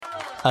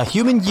A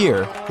human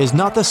year is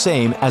not the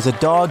same as a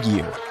dog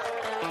year.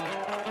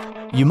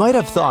 You might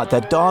have thought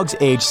that dogs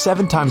age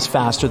 7 times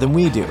faster than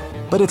we do,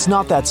 but it's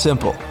not that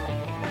simple.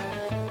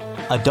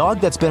 A dog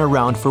that's been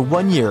around for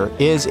 1 year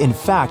is, in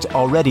fact,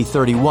 already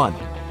 31.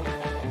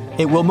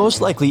 It will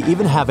most likely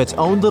even have its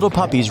own little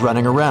puppies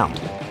running around.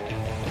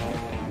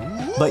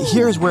 But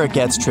here's where it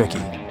gets tricky.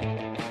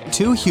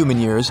 2 human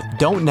years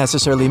don't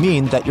necessarily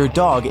mean that your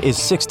dog is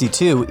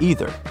 62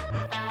 either.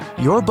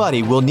 Your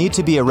buddy will need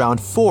to be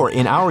around 4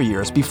 in our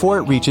years before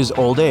it reaches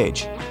old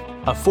age.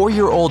 A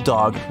 4-year-old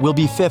dog will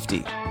be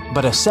 50,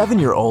 but a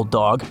 7-year-old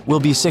dog will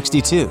be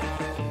 62,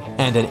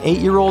 and an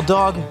 8-year-old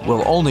dog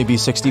will only be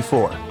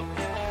 64.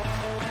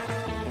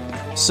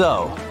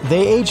 So,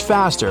 they age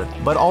faster,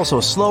 but also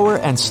slower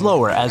and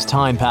slower as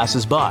time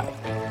passes by.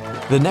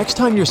 The next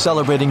time you're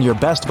celebrating your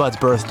best bud's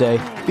birthday,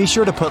 be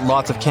sure to put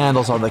lots of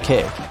candles on the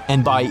cake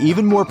and buy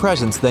even more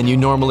presents than you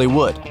normally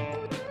would.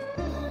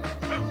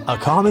 A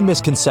common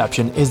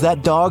misconception is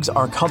that dogs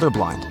are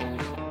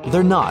colorblind.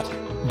 They're not,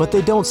 but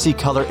they don't see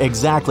color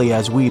exactly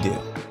as we do.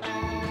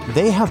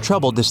 They have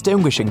trouble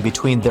distinguishing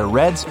between their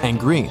reds and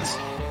greens.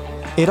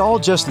 It all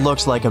just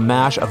looks like a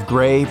mash of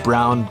gray,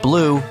 brown,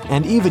 blue,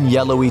 and even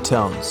yellowy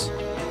tones.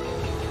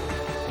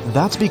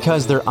 That's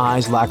because their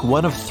eyes lack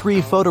one of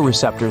 3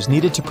 photoreceptors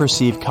needed to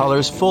perceive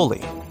colors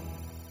fully.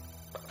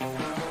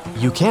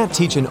 You can't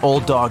teach an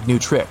old dog new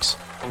tricks.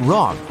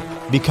 Wrong.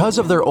 Because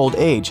of their old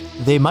age,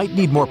 they might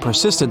need more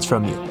persistence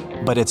from you,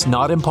 but it's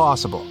not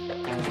impossible.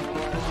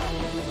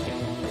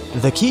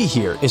 The key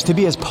here is to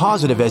be as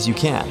positive as you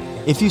can.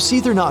 If you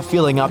see they're not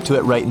feeling up to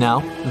it right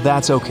now,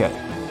 that's okay.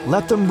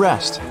 Let them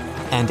rest.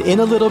 And in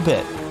a little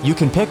bit, you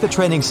can pick the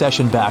training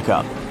session back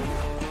up.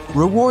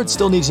 Rewards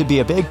still need to be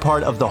a big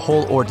part of the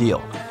whole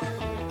ordeal.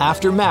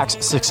 After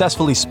Max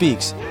successfully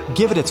speaks,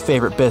 give it its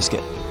favorite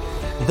biscuit.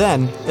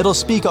 Then, it'll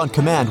speak on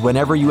command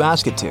whenever you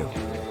ask it to.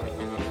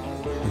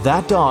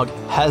 That dog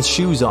has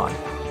shoes on.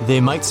 They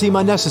might seem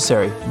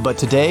unnecessary, but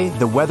today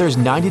the weather's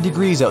 90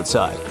 degrees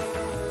outside.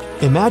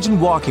 Imagine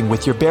walking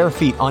with your bare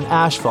feet on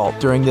asphalt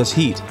during this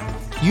heat.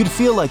 You'd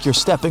feel like you're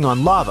stepping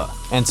on lava,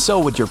 and so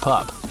would your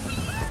pup.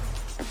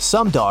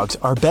 Some dogs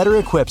are better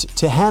equipped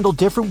to handle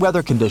different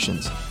weather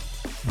conditions,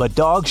 but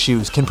dog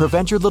shoes can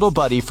prevent your little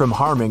buddy from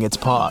harming its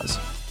paws.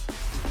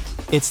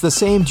 It's the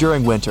same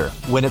during winter.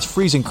 When it's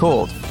freezing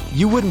cold,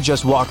 you wouldn't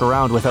just walk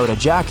around without a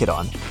jacket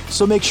on,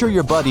 so make sure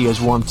your buddy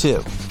is warm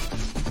too.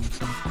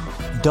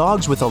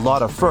 Dogs with a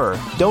lot of fur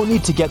don't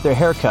need to get their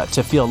hair cut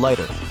to feel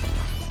lighter.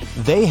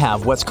 They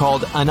have what's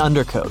called an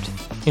undercoat.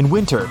 In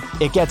winter,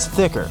 it gets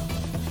thicker,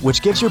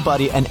 which gives your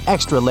buddy an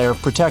extra layer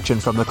of protection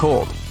from the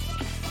cold.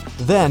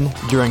 Then,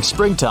 during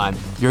springtime,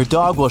 your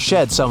dog will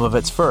shed some of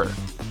its fur.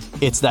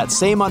 It's that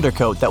same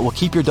undercoat that will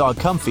keep your dog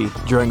comfy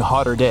during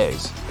hotter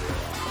days.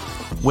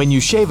 When you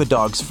shave a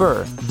dog's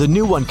fur, the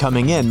new one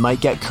coming in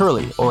might get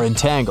curly or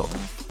entangled.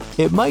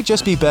 It might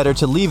just be better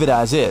to leave it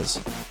as is.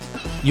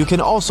 You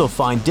can also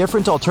find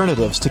different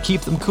alternatives to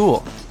keep them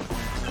cool.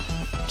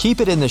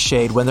 Keep it in the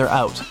shade when they're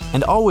out,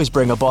 and always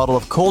bring a bottle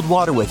of cold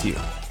water with you,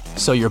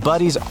 so your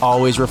buddy's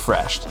always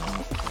refreshed.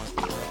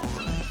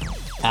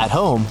 At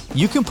home,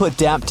 you can put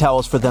damp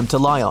towels for them to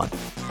lie on.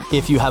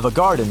 If you have a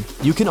garden,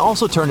 you can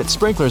also turn its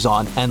sprinklers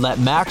on and let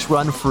Max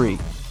run free.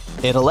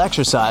 It'll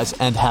exercise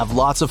and have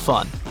lots of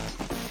fun.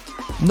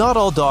 Not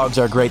all dogs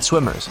are great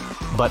swimmers,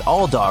 but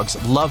all dogs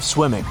love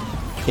swimming.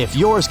 If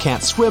yours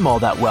can't swim all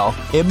that well,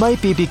 it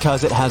might be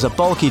because it has a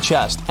bulky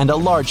chest and a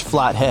large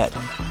flat head.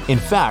 In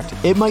fact,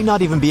 it might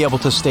not even be able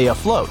to stay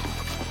afloat.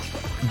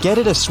 Get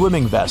it a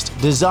swimming vest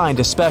designed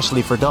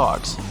especially for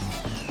dogs.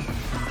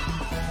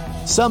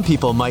 Some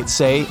people might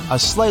say a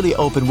slightly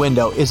open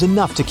window is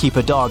enough to keep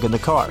a dog in the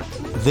car.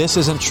 This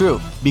isn't true,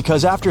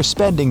 because after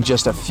spending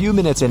just a few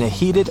minutes in a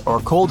heated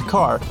or cold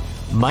car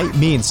might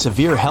mean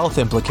severe health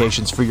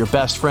implications for your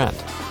best friend.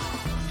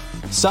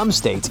 Some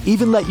states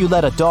even let you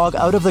let a dog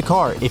out of the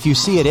car if you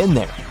see it in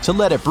there, to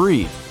let it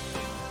breathe.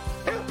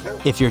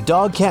 If your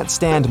dog can't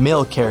stand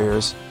mail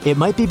carriers, it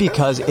might be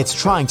because it's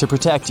trying to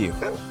protect you.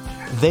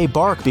 They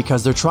bark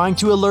because they're trying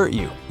to alert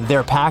you,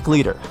 their pack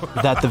leader,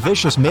 that the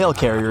vicious mail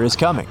carrier is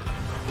coming.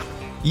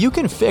 You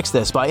can fix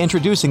this by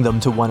introducing them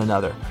to one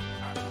another.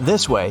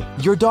 This way,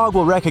 your dog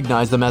will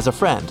recognize them as a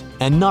friend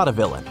and not a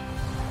villain.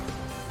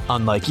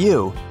 Unlike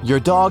you,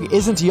 your dog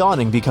isn't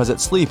yawning because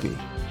it's sleepy.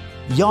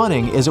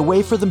 Yawning is a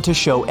way for them to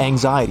show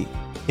anxiety.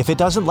 If it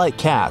doesn't like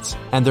cats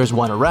and there's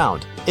one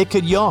around, it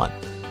could yawn.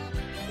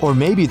 Or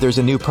maybe there's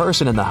a new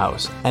person in the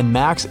house and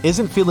Max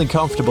isn't feeling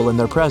comfortable in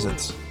their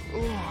presence.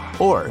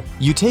 Or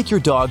you take your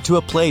dog to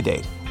a play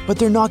date, but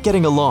they're not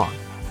getting along.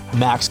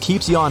 Max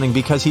keeps yawning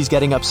because he's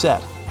getting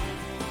upset.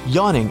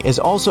 Yawning is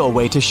also a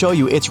way to show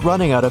you it's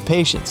running out of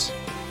patience.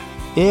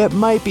 It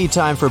might be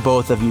time for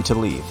both of you to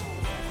leave.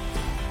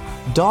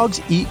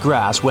 Dogs eat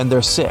grass when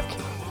they're sick,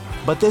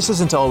 but this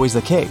isn't always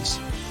the case.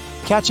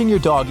 Catching your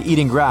dog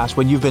eating grass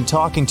when you've been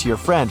talking to your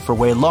friend for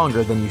way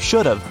longer than you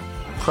should have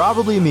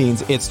probably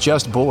means it's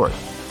just bored.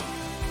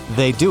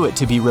 They do it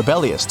to be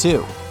rebellious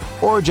too,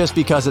 or just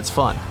because it's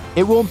fun.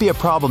 It won't be a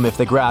problem if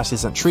the grass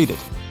isn't treated.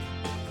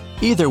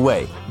 Either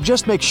way,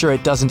 just make sure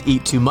it doesn't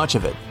eat too much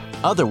of it.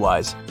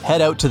 Otherwise,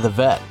 head out to the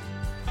vet.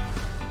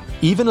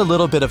 Even a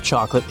little bit of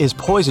chocolate is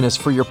poisonous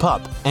for your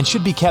pup and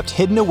should be kept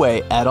hidden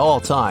away at all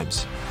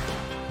times.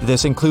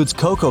 This includes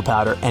cocoa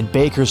powder and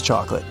baker's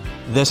chocolate.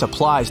 This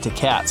applies to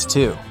cats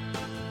too.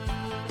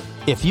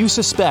 If you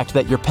suspect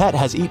that your pet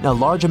has eaten a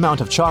large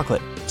amount of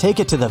chocolate, take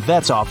it to the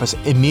vet's office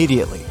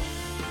immediately.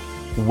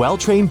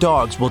 Well-trained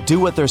dogs will do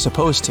what they're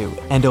supposed to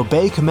and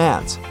obey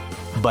commands,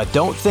 but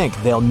don't think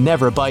they'll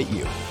never bite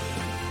you.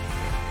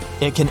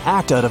 It can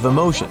act out of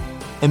emotion.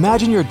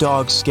 Imagine your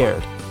dog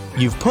scared.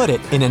 You've put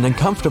it in an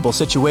uncomfortable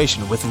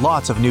situation with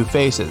lots of new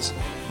faces.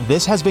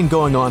 This has been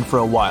going on for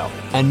a while,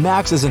 and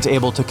Max isn't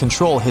able to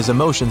control his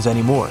emotions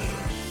anymore.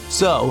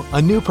 So,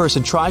 a new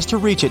person tries to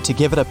reach it to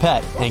give it a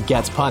pet and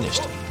gets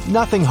punished.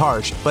 Nothing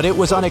harsh, but it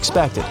was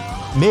unexpected.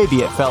 Maybe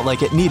it felt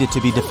like it needed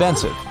to be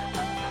defensive.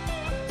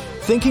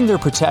 Thinking they're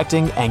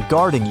protecting and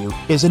guarding you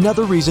is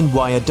another reason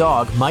why a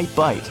dog might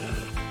bite.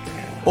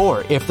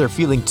 Or if they're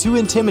feeling too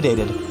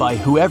intimidated by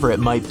whoever it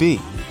might be.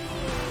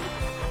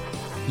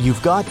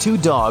 You've got two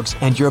dogs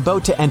and you're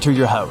about to enter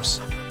your house.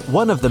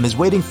 One of them is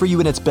waiting for you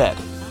in its bed.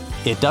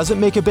 It doesn't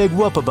make a big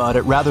whoop about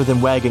it rather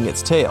than wagging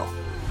its tail.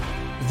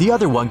 The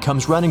other one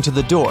comes running to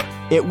the door.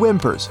 It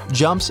whimpers,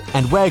 jumps,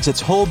 and wags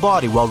its whole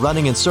body while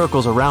running in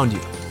circles around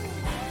you.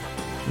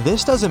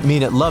 This doesn't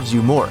mean it loves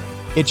you more.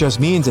 It just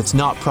means it's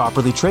not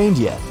properly trained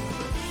yet.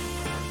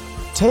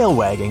 Tail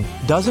wagging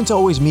doesn't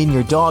always mean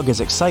your dog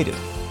is excited.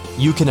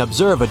 You can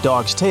observe a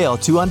dog's tail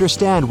to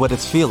understand what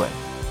it's feeling.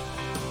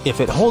 If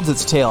it holds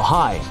its tail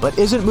high but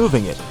isn't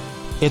moving it,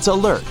 it's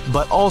alert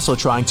but also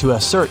trying to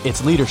assert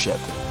its leadership.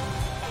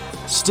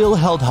 Still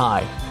held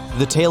high,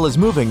 the tail is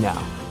moving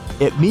now.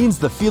 It means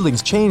the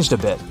feeling's changed a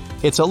bit.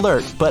 It's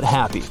alert but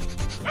happy.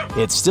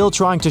 It's still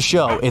trying to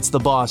show it's the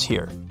boss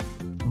here,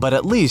 but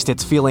at least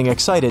it's feeling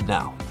excited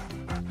now.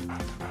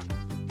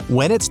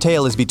 When its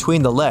tail is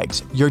between the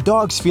legs, your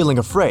dog's feeling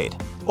afraid.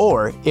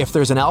 Or, if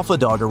there's an alpha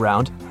dog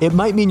around, it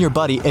might mean your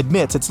buddy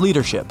admits its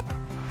leadership.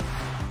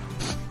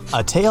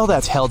 A tail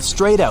that's held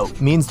straight out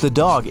means the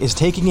dog is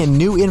taking in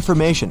new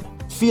information,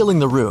 feeling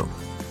the room.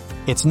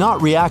 It's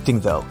not reacting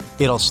though,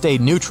 it'll stay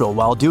neutral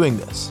while doing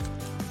this.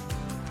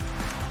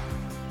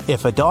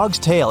 If a dog's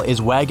tail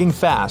is wagging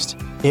fast,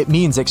 it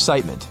means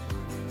excitement.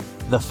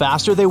 The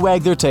faster they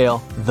wag their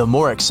tail, the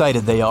more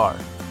excited they are.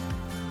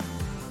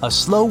 A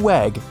slow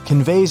wag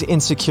conveys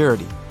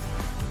insecurity.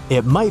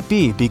 It might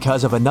be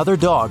because of another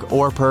dog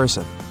or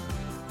person.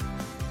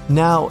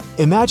 Now,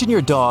 imagine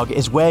your dog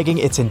is wagging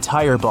its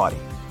entire body.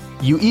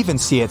 You even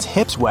see its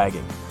hips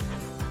wagging.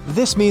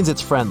 This means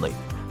it's friendly.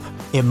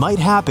 It might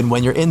happen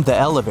when you're in the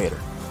elevator,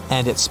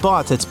 and it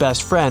spots its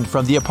best friend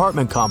from the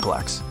apartment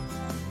complex.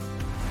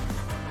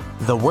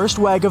 The worst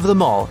wag of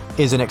them all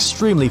is an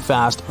extremely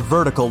fast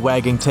vertical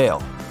wagging tail.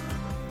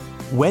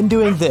 When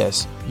doing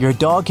this, your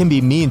dog can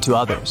be mean to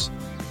others.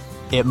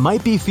 It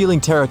might be feeling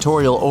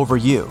territorial over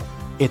you.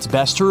 It's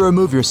best to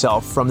remove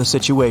yourself from the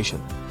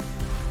situation.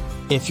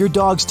 If your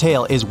dog's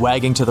tail is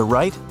wagging to the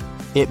right,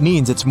 it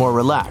means it's more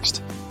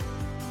relaxed.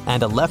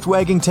 And a left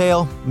wagging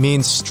tail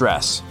means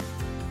stress.